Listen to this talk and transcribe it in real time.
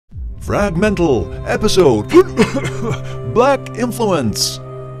FRAG-MENTAL episode Black Influence.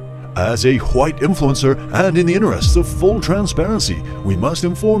 As a white influencer and in the interests of full transparency, we must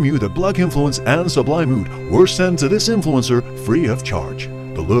inform you that black influence and sublime oud were sent to this influencer free of charge.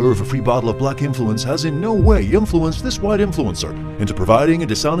 The lure of a free bottle of black influence has in no way influenced this white influencer into providing a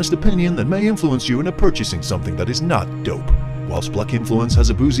dishonest opinion that may influence you into purchasing something that is not dope. Whilst black influence has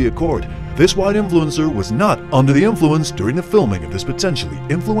a boozy accord, this white influencer was not under the influence during the filming of this potentially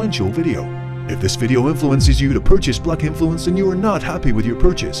influential video. If this video influences you to purchase black influence and you are not happy with your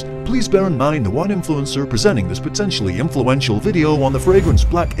purchase, please bear in mind the white influencer presenting this potentially influential video on the fragrance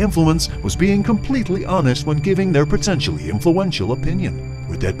black influence was being completely honest when giving their potentially influential opinion.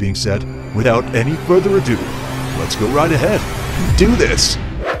 With that being said, without any further ado, let's go right ahead and do this!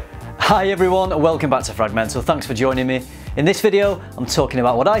 Hi everyone, welcome back to FRAG-MENTAL. Thanks for joining me. In this video, I'm talking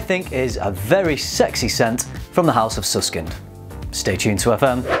about what I think is a very sexy scent from the house of Sus-Skïnd. Stay tuned to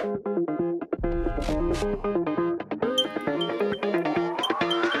FM.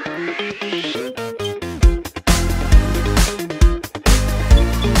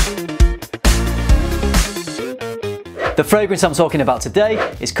 The fragrance I'm talking about today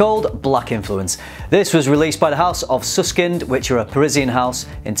is called Black Influence. This was released by the house of Sus-Skïnd, which are a Parisian house,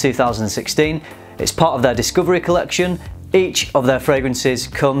 in 2016. It's part of their Discovery collection. Each of their fragrances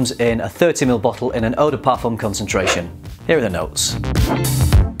comes in a 30ml bottle in an eau de parfum concentration. Here are the notes.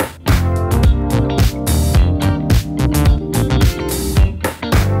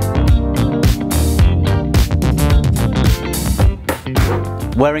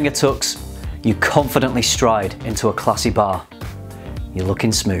 Wearing a tux, you confidently stride into a classy bar. You're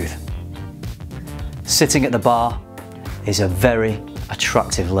looking smooth. Sitting at the bar is a very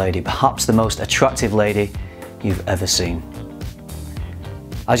attractive lady, perhaps the most attractive lady you've ever seen.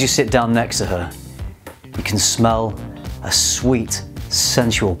 As you sit down next to her, you can smell a sweet,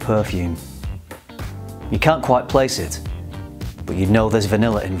 sensual perfume. You can't quite place it, but you know there's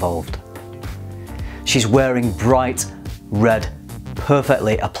vanilla involved. She's wearing bright red,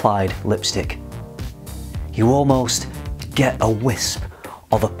 perfectly applied lipstick. You almost get a wisp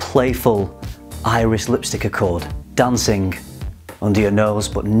of a playful iris lipstick accord dancing under your nose,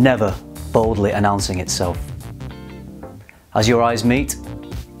 but never boldly announcing itself. As your eyes meet,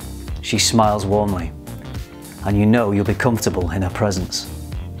 she smiles warmly, and you know you'll be comfortable in her presence.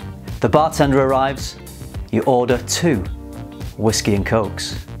 The bartender arrives, you order 2 whiskey and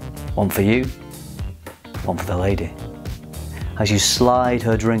cokes, one for you, one for the lady. As you slide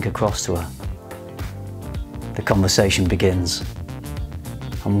her drink across to her, the conversation begins.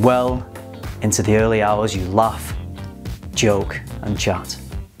 And well into the early hours you laugh, joke and chat.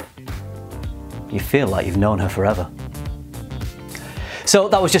 You feel like you've known her forever. So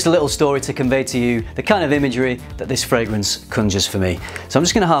that was just a little story to convey to you the kind of imagery that this fragrance conjures for me. So I'm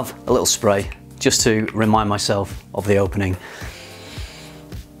just going to have a little spray just to remind myself of the opening.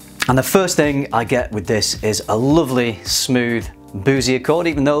 And the first thing I get with this is a lovely, smooth, boozy accord,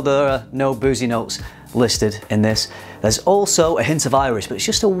 even though there are no boozy notes listed in this. There's also a hint of iris, but it's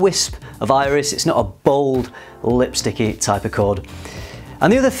just a wisp of iris. It's not a bold, lipsticky type accord.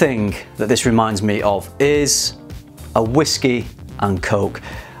 And the other thing that this reminds me of is a whiskey and coke.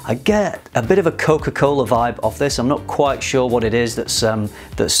 I get a bit of a Coca-Cola vibe off this. I'm not quite sure what it is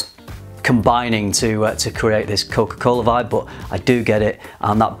that's combining to create this Coca-Cola vibe, but I do get it,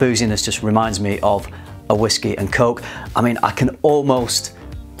 and that booziness just reminds me of a whiskey and coke. I mean, I can almost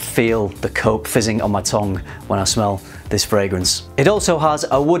feel the coke fizzing on my tongue when I smell this fragrance. It also has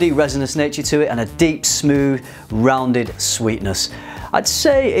a woody resinous nature to it and a deep, smooth, rounded sweetness. I'd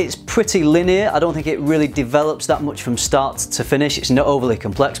say it's pretty linear. I don't think it really develops that much from start to finish. It's not overly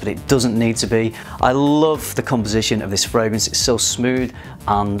complex, but it doesn't need to be. I love the composition of this fragrance. It's so smooth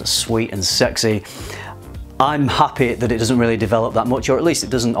and sweet and sexy. I'm happy that it doesn't really develop that much, or at least it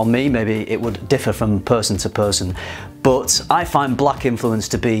doesn't on me. Maybe it would differ from person to person. But I find Black Influence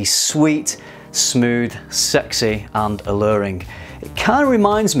to be sweet, smooth, sexy and alluring. It kind of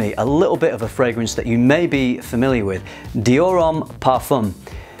reminds me a little bit of a fragrance that you may be familiar with, Dior Homme Parfum.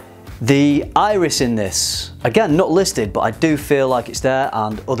 The iris in this, again not listed, but I do feel like it's there,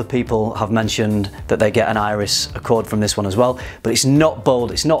 and other people have mentioned that they get an iris accord from this one as well, but it's not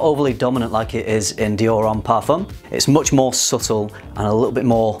bold, it's not overly dominant like it is in Dior Homme Parfum. It's much more subtle and a little bit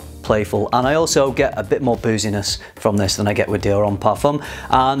more playful, and I also get a bit more booziness from this than I get with Dior Homme Parfum,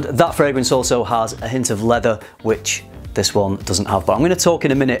 and that fragrance also has a hint of leather, which this one doesn't have. But I'm going to talk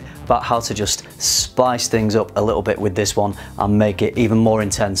in a minute about how to just spice things up a little bit with this one and make it even more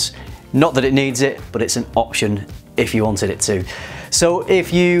intense. Not that it needs it, but it's an option if you wanted it to. So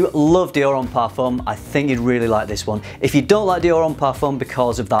if you love Dior Homme Parfum, I think you'd really like this one. If you don't like Dior Homme Parfum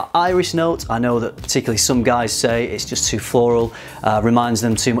because of that iris note, I know that particularly some guys say it's just too floral, reminds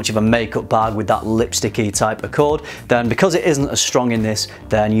them too much of a makeup bag with that lipsticky type accord, then because it isn't as strong in this,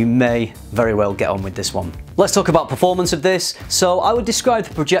 then you may very well get on with this one. Let's talk about performance of this. So I would describe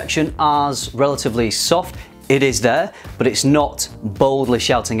the projection as relatively soft. It is there, but it's not boldly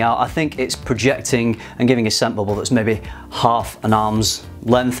shouting out. I think it's projecting and giving a scent bubble that's maybe half an arm's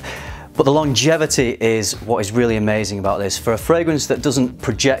length. But the longevity is what is really amazing about this. For a fragrance that doesn't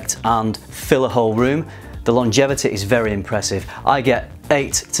project and fill a whole room, the longevity is very impressive. I get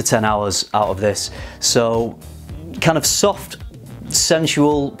 8 to 10 hours out of this. So kind of soft,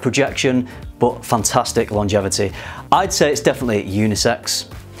 sensual projection, but fantastic longevity. I'd say it's definitely unisex.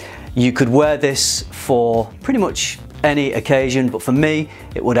 You could wear this for pretty much any occasion, but for me,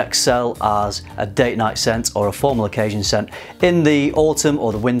 it would excel as a date night scent or a formal occasion scent. In the autumn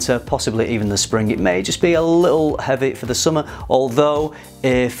or the winter, possibly even the spring, it may just be a little heavy for the summer, although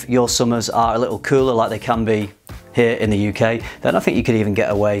if your summers are a little cooler like they can be here in the UK, then I think you could even get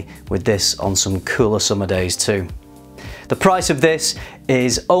away with this on some cooler summer days too. The price of this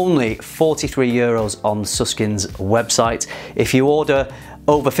is only 43 euros on Sus-Skînd's website. If you order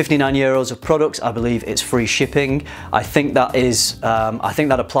over 59 euros of products, I believe it's free shipping. I think that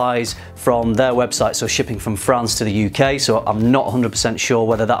applies from their website, so shipping from France to the UK, so I'm not 100% sure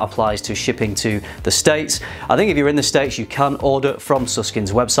whether that applies to shipping to the States. I think if you're in the States, you can order from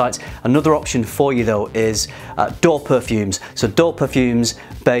Sus-Skînd's website. Another option for you though is Dior Perfumes. So Dior Perfumes,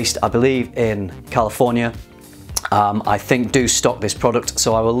 based I believe in California, I think do stock this product,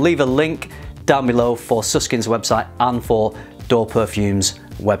 so I will leave a link down below for Sus-Skînd's website and for Dior Perfume's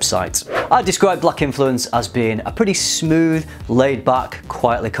website. I describe Black Influence as being a pretty smooth, laid back,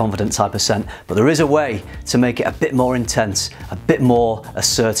 quietly confident type of scent, but there is a way to make it a bit more intense, a bit more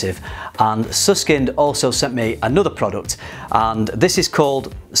assertive. And Sus-Skînd also sent me another product, and this is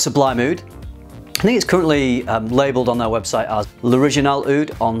called Sublime Oud. I think it's currently labelled on their website as L'Original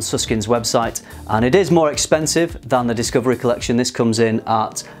Oud on Sus-Skînd's website, and it is more expensive than the Discovery Collection. This comes in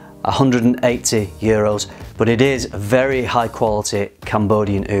at 180 euros, but it is very high quality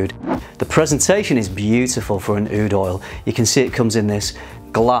Cambodian oud. The presentation is beautiful for an oud oil. You can see it comes in this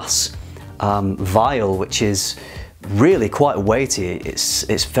glass vial, which is really quite weighty.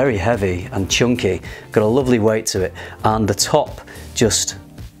 It's very heavy and chunky, got a lovely weight to it, and the top just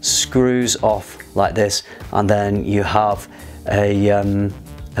screws off like this, and then you have a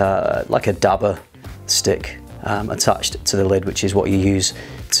like a dabber stick attached to the lid, which is what you use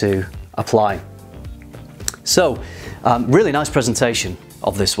to apply. So really nice presentation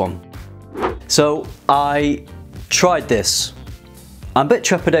of this one. So I tried this. I'm a bit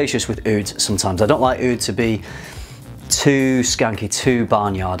trepidatious with ouds sometimes. I don't like oud to be too skanky, too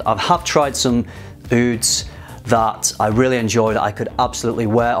barnyard. I have tried some ouds that I really enjoy that I could absolutely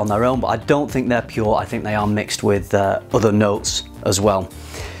wear on their own, but I don't think they're pure. I think they are mixed with other notes as well.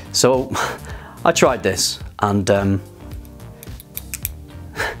 So I tried this, and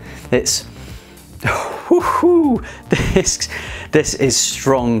it's this is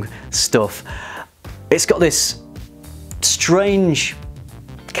strong stuff. It's got this strange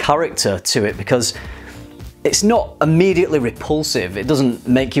character to it because it's not immediately repulsive. It doesn't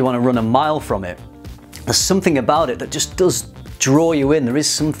make you want to run a mile from it. There's something about it that just does draw you in. There is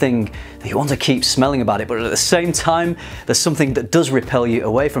something that you want to keep smelling about it, but at the same time, there's something that does repel you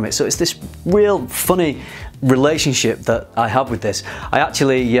away from it. So it's this real funny relationship that I have with this. I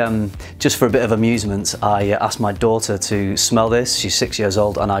actually, just for a bit of amusement, I asked my daughter to smell this. She's 6 years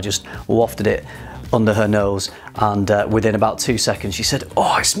old, and I just wafted it under her nose, and within about 2 seconds she said,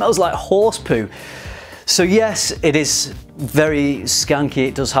 "Oh, it smells like horse poo." So yes, it is very skanky.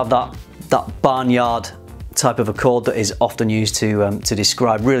 It does have that barnyard type of accord that is often used to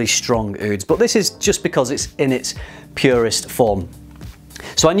describe really strong ouds, but this is just because it's in its purest form.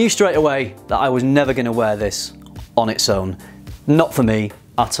 So I knew straight away that I was never going to wear this on its own. Not for me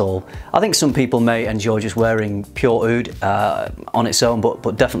at all. I think some people may enjoy just wearing pure oud on its own,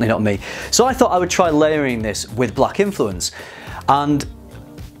 but definitely not me. So I thought I would try layering this with Black Influence, and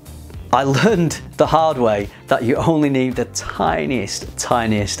I learned the hard way that you only need the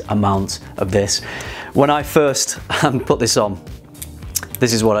tiniest amount of this. When I first put this on,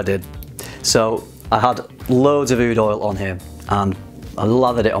 this is what I did. So I had loads of oud oil on here, and I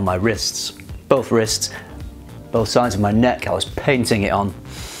lathered it on my wrists, both wrists, both sides of my neck. I was painting it on,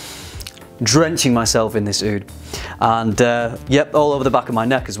 drenching myself in this oud, and yep, all over the back of my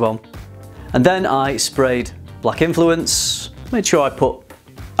neck as well. And then I sprayed Black Influence, made sure I put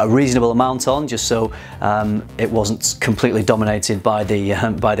a reasonable amount on, just so it wasn't completely dominated by the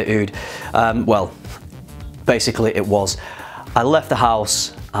oud. Well, basically it was. I left the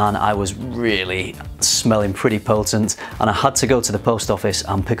house and I was really smelling pretty potent, and I had to go to the post office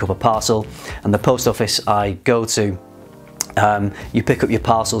and pick up a parcel. And the post office I go to, you pick up your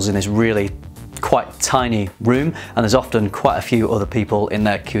parcels in this really quite tiny room, and there's often quite a few other people in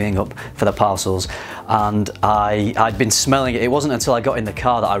there queuing up for the parcels. And I'd been smelling it. It wasn't until I got in the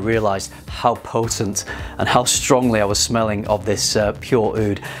car that I realised how potent and how strongly I was smelling of this pure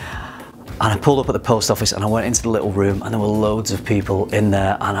oud. And I pulled up at the post office and I went into the little room, and there were loads of people in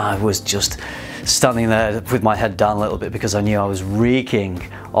there, and I was just standing there with my head down a little bit because I knew I was reeking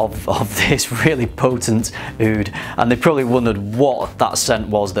of this really potent oud, and they probably wondered what that scent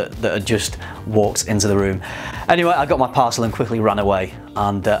was that had just walked into the room. Anyway, I got my parcel and quickly ran away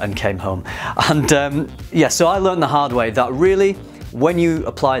and came home. And yeah, so I learned the hard way that really, when you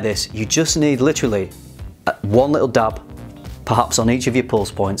apply this, you just need literally one little dab, perhaps on each of your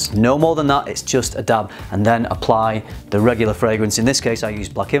pulse points. No more than that, it's just a dab, and then apply the regular fragrance. In this case I use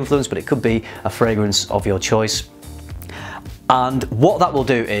Black Influence, but it could be a fragrance of your choice. And what that will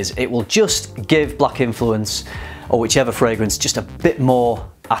do is it will just give Black Influence, or whichever fragrance, just a bit more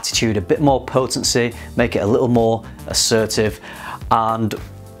attitude, a bit more potency, make it a little more assertive, and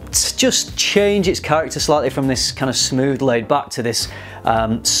just change its character slightly from this kind of smooth, laid back to this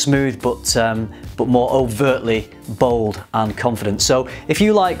smooth but more overtly bold and confident. So if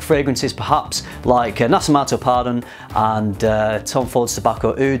you like fragrances perhaps like Nasamato Pardon and Tom Ford's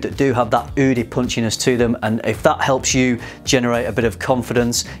Tobacco Oud that do have that oudy punchiness to them, and if that helps you generate a bit of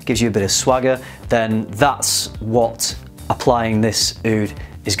confidence, gives you a bit of swagger, then that's what applying this oud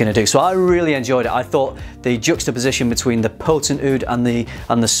is going to do. So I really enjoyed it. I thought the juxtaposition between the potent oud and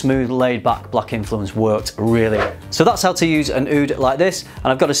the smooth, laid back Black Influence worked really. So that's how to use an oud like this, and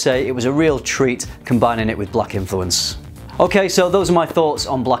I've got to say it was a real treat combining it with Black Influence. Okay, so those are my thoughts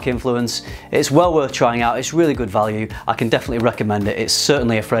on Black Influence. It's well worth trying out. It's really good value. I can definitely recommend it. It's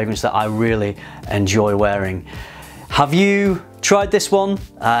certainly a fragrance that I really enjoy wearing. Have you tried this one?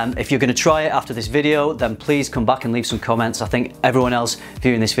 If you're going to try it after this video, then please come back and leave some comments. I think everyone else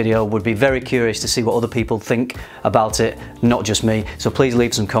viewing this video would be very curious to see what other people think about it, not just me. So please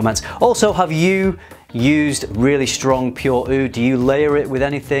leave some comments. Also, have you used really strong pure oud? Do you layer it with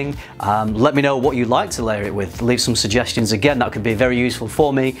anything? Let me know what you like to layer it with. Leave some suggestions. Again, that could be very useful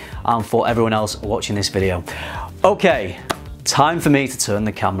for me and for everyone else watching this video. Okay, time for me to turn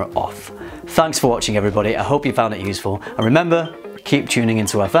the camera off. Thanks for watching, everybody. I hope you found it useful, and remember, keep tuning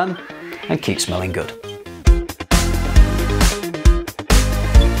into FM and keep smelling good.